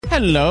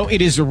Hello,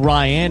 it is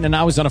Ryan, and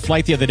I was on a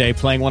flight the other day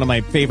playing one of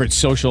my favorite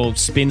social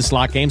spin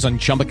slot games on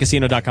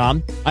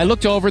ChumbaCasino.com. I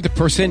looked over at the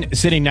person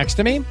sitting next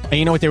to me, and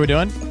you know what they were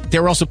doing? They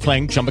were also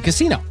playing Chumba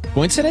Casino.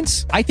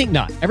 Coincidence? I think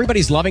not.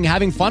 Everybody's loving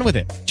having fun with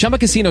it. Chumba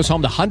Casino is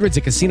home to hundreds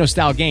of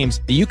casino-style games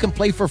that you can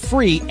play for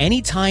free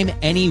anytime,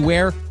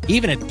 anywhere,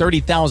 even at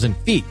 30,000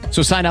 feet.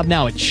 So sign up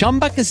now at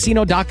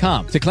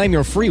ChumbaCasino.com to claim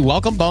your free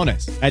welcome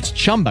bonus. That's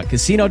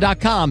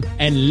ChumbaCasino.com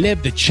and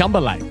live the Chumba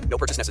life. No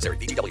purchase necessary.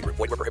 VGW. Void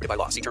were prohibited by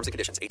law. See terms and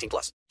conditions.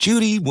 18+.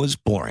 Judy was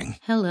boring.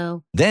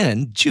 Hello.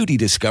 Then Judy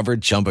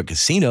discovered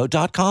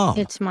ChumbaCasino.com.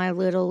 It's my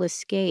little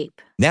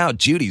escape. Now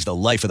Judy's the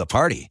life of the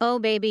party. Oh,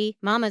 baby,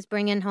 mama's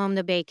bringing home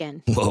the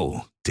bacon.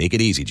 Whoa, take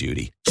it easy,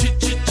 Judy.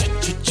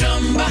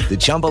 The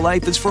Chumba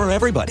life is for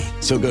everybody.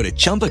 So go to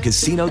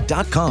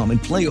ChumbaCasino.com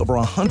and play over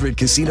 100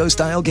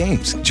 casino-style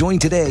games. Join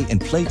today and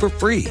play for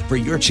free for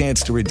your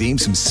chance to redeem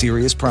some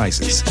serious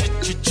prizes.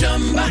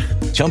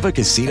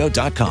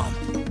 ChumbaCasino.com.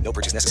 No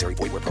purchase necessary.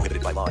 Void were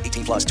prohibited by law.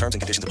 18+. Terms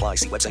and conditions apply.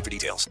 See website for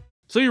details.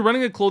 So you're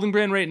running a clothing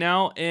brand right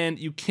now and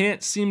you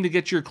can't seem to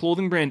get your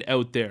clothing brand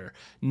out there.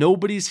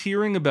 Nobody's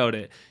hearing about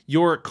it.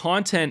 Your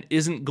content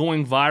isn't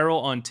going viral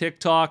on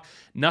TikTok.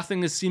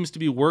 Nothing seems to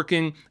be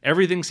working.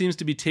 Everything seems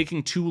to be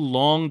taking too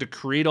long to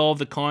create all of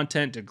the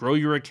content, to grow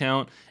your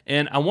account.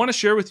 And I want to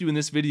share with you in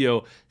this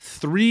video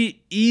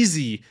 3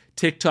 easy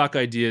TikTok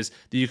ideas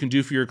that you can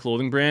do for your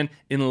clothing brand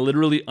in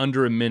literally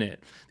under a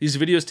minute. These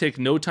videos take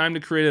no time to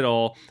create at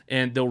all,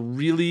 and they'll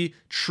really,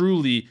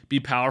 truly be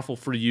powerful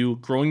for you,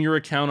 growing your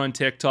account on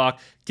TikTok,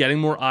 getting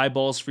more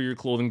eyeballs for your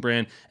clothing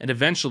brand, and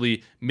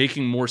eventually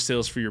making more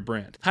sales for your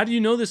brand. How do you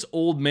know this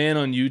old man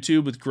on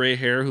YouTube with gray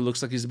hair who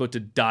looks like he's about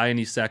to die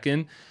any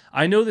second?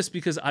 I know this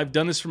because I've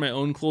done this for my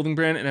own clothing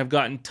brand and I've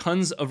gotten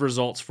tons of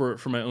results for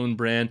my own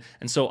brand.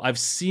 And so I've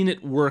seen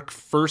it work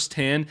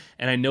firsthand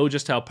and I know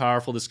just how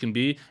powerful this can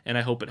be. And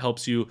I hope it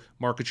helps you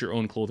market your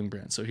own clothing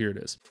brand. So here it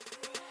is.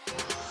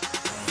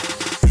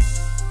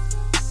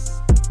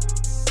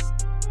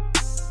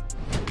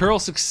 Apparel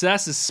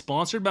Success is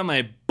sponsored by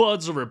my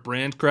buds over at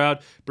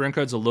BrandCrowd.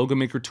 BrandCrowd's a logo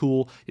maker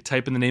tool. You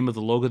type in the name of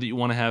the logo that you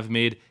want to have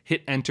made,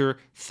 hit enter,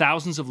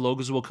 thousands of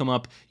logos will come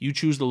up. You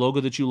choose the logo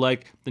that you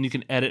like, then you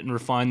can edit and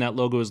refine that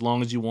logo as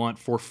long as you want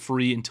for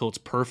free until it's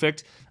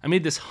perfect. I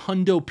made this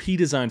Hundo P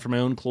design for my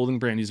own clothing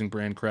brand using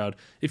BrandCrowd.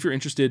 If you're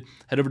interested,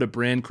 head over to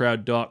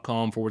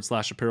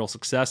brandcrowd.com/apparel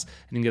success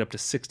and you can get up to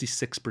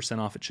 66%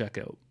 off at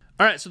checkout.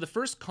 All right, so the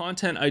first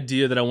content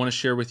idea that I want to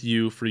share with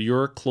you for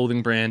your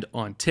clothing brand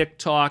on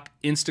TikTok,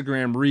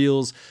 Instagram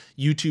Reels,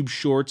 YouTube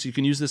Shorts, you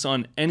can use this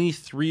on any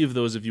 3 of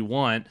those if you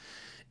want,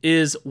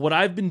 is what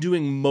I've been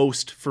doing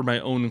most for my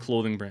own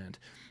clothing brand.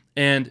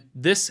 And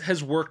this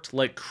has worked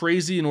like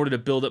crazy in order to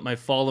build up my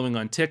following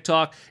on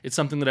TikTok. It's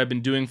something that I've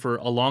been doing for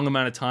a long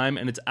amount of time,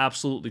 and it's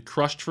absolutely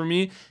crushed for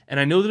me. And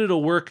I know that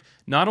it'll work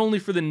not only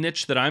for the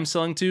niche that I'm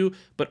selling to,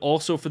 but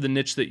also for the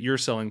niche that you're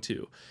selling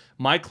to.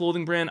 My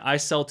clothing brand, I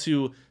sell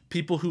to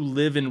people who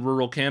live in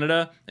rural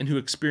Canada and who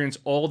experience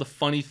all the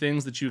funny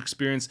things that you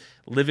experience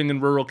living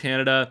in rural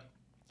Canada,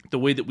 the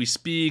way that we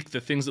speak,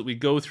 the things that we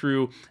go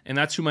through, and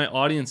that's who my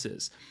audience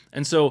is.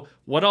 And so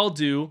what I'll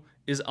do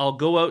is I'll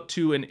go out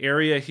to an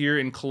area here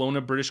in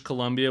Kelowna, British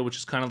Columbia, which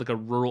is kind of like a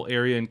rural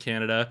area in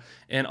Canada,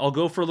 and I'll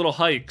go for little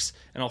hikes,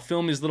 and I'll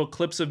film these little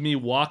clips of me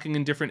walking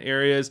in different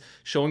areas,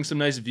 showing some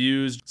nice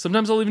views.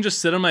 Sometimes I'll even just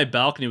sit on my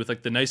balcony with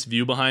like the nice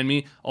view behind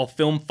me. I'll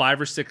film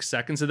 5 or 6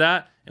 seconds of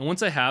that, and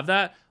once I have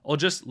that, I'll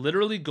just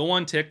literally go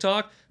on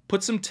TikTok,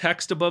 put some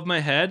text above my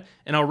head,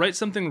 and I'll write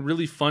something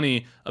really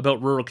funny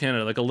about rural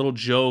Canada, like a little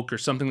joke or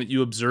something that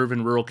you observe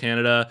in rural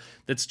Canada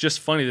that's just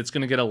funny, that's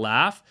going to get a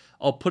laugh.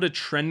 I'll put a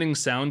trending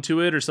sound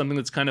to it or something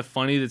that's kind of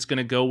funny that's going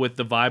to go with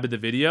the vibe of the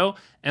video,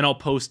 and I'll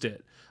post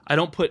it. I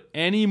don't put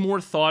any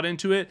more thought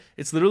into it.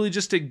 It's literally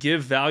just to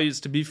give values,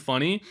 to be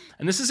funny.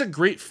 And this is a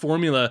great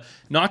formula,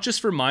 not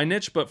just for my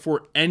niche, but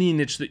for any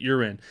niche that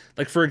you're in.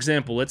 Like, for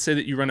example, let's say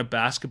that you run a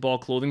basketball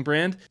clothing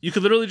brand. You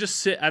could literally just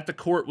sit at the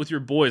court with your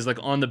boys, like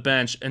on the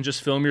bench, and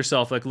just film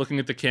yourself, like looking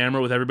at the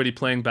camera with everybody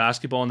playing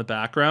basketball in the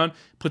background.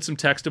 Put some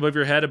text above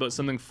your head about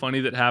something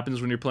funny that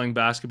happens when you're playing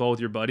basketball with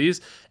your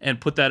buddies,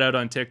 and put that out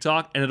on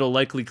TikTok, and it'll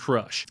likely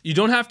crush. You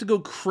don't have to go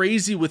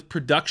crazy with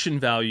production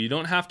value. You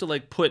don't have to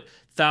like put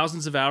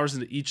thousands of hours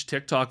into each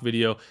TikTok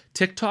video.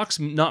 TikTok's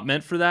not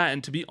meant for that.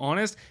 And to be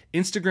honest,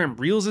 Instagram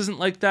Reels isn't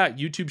like that.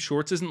 YouTube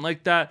Shorts isn't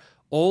like that.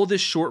 All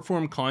this short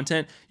form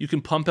content you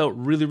can pump out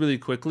really, really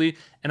quickly.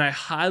 And I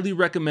highly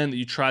recommend that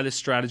you try this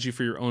strategy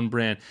for your own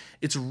brand.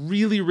 It's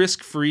really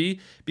risk-free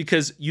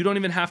because you don't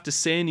even have to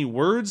say any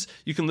words.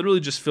 You can literally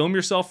just film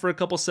yourself for a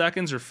couple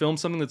seconds or film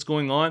something that's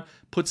going on,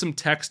 put some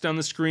text on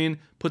the screen,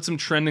 put some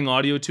trending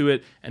audio to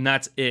it, and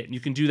that's it. You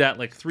can do that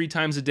like 3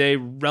 times a day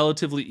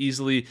relatively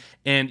easily,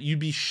 and you'd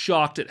be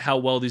shocked at how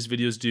well these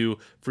videos do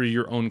for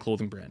your own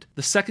clothing brand.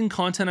 The second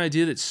content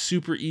idea that's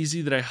super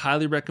easy that I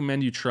highly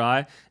recommend you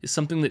try is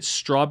something that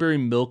Strawberry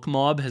Milk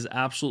Mob has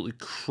absolutely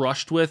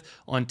crushed with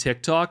on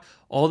TikTok.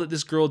 All that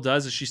this girl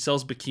does is she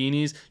sells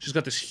bikinis. She's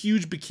got this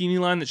huge bikini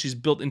line that she's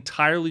built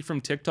entirely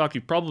from TikTok.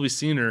 You've probably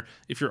seen her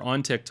if you're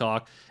on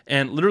TikTok.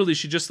 And literally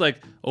she just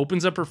like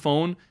opens up her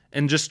phone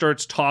and just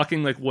starts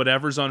talking like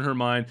whatever's on her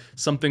mind,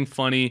 something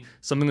funny,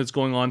 something that's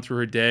going on through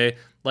her day.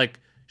 Like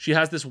she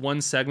has this one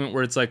segment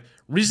where it's like,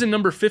 reason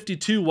number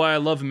 52 why I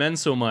love men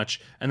so much.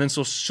 And then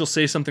so she'll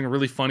say something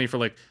really funny for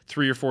like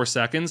 3 or 4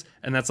 seconds.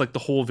 And that's like the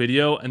whole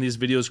video. And these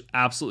videos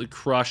absolutely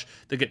crush.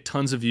 They get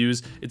tons of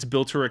views. It's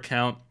built her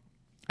account.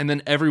 And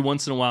then every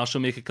once in a while,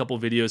 she'll make a couple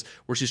videos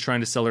where she's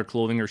trying to sell her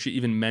clothing or she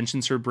even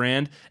mentions her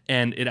brand,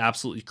 and it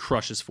absolutely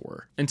crushes for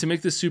her. And to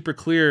make this super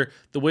clear,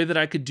 the way that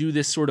I could do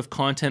this sort of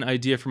content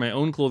idea for my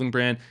own clothing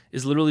brand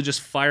is literally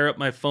just fire up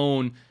my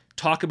phone,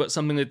 talk about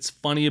something that's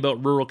funny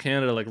about rural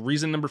Canada, like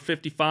reason number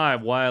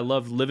 55, why I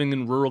love living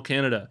in rural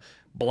Canada.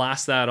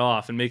 Blast that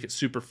off and make it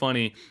super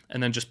funny,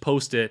 and then just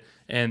post it,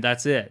 and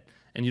that's it.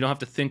 And you don't have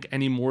to think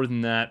any more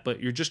than that,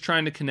 but you're just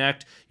trying to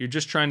connect. You're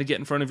just trying to get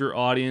in front of your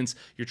audience.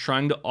 You're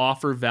trying to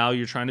offer value.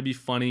 You're trying to be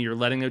funny. You're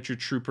letting out your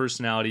true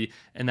personality,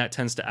 and that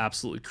tends to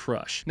absolutely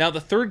crush. Now, the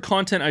third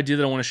content idea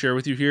that I want to share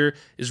with you here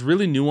is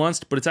really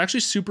nuanced, but it's actually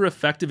super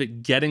effective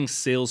at getting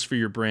sales for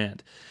your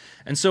brand.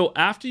 And so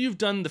after you've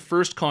done the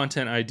first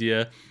content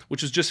idea,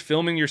 which is just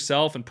filming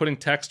yourself and putting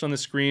text on the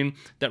screen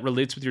that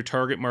relates with your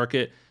target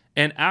market,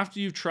 and after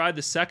you've tried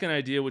the second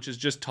idea, which is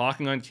just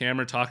talking on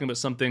camera, talking about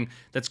something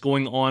that's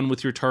going on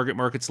with your target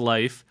market's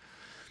life,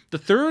 the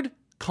third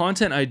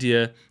content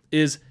idea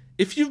is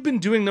if you've been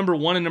doing number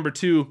 1 and number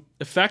 2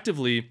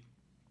 effectively,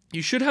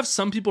 you should have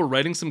some people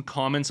writing some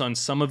comments on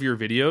some of your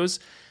videos.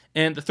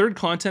 And the third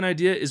content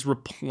idea is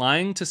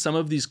replying to some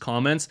of these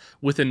comments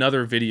with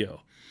another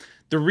video.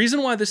 The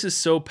reason why this is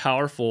so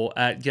powerful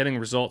at getting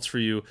results for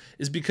you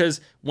is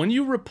because when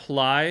you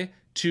reply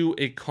to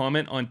a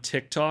comment on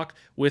TikTok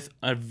with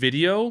a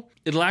video,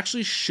 it'll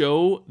actually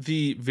show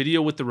the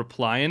video with the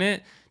reply in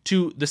it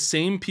to the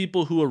same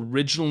people who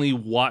originally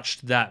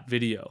watched that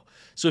video.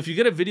 So if you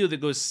get a video that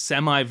goes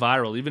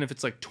semi-viral, even if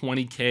it's like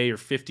 20K or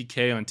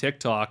 50K on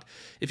TikTok,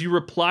 if you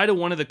reply to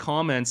one of the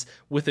comments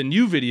with a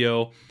new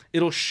video,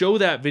 it'll show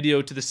that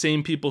video to the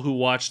same people who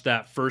watched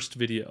that first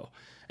video.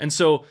 And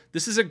so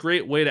this is a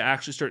great way to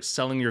actually start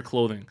selling your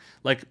clothing.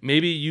 Like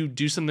maybe you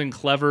do something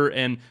clever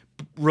and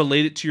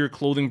relate it to your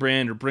clothing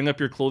brand, or bring up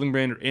your clothing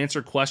brand, or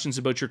answer questions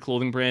about your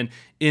clothing brand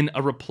in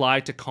a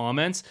reply to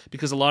comments,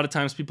 because a lot of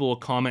times people will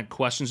comment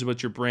questions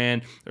about your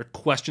brand or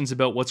questions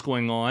about what's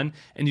going on,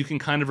 and you can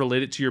kind of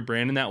relate it to your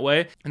brand in that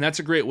way. And that's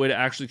a great way to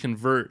actually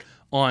convert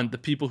on the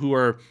people who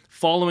are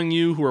following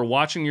you, who are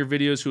watching your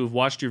videos, who have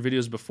watched your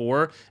videos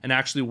before, and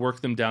actually work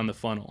them down the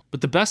funnel.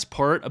 But the best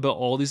part about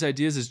all these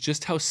ideas is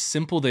just how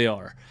simple they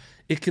are.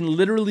 It can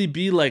literally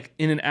be like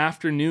in an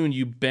afternoon,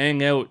 you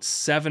bang out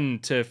 7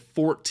 to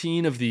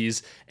 14 of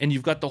these, and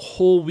you've got the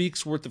whole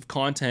week's worth of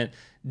content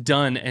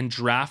done and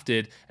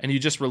drafted, and you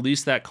just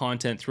release that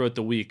content throughout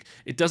the week.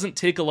 It doesn't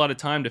take a lot of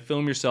time to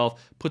film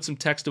yourself, put some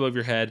text above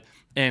your head,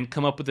 and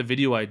come up with a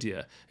video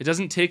idea. It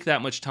doesn't take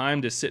that much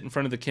time to sit in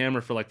front of the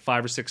camera for like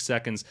 5 or 6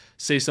 seconds,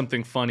 say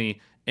something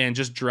funny, and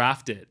just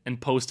draft it and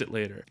post it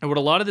later. And what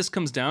a lot of this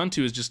comes down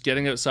to is just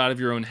getting outside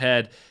of your own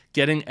head,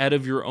 getting out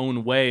of your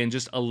own way, and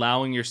just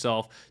allowing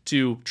yourself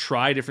to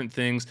try different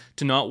things,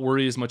 to not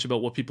worry as much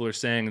about what people are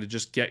saying, and to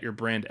just get your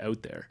brand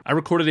out there. I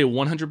recorded a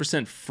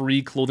 100%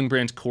 free clothing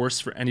brand course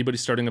for anybody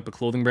starting up a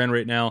clothing brand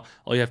right now.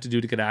 All you have to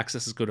do to get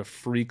access is go to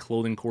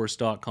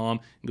freeclothingcourse.com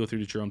and go through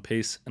it at your own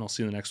pace, and I'll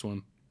see you in the next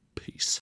one. Peace.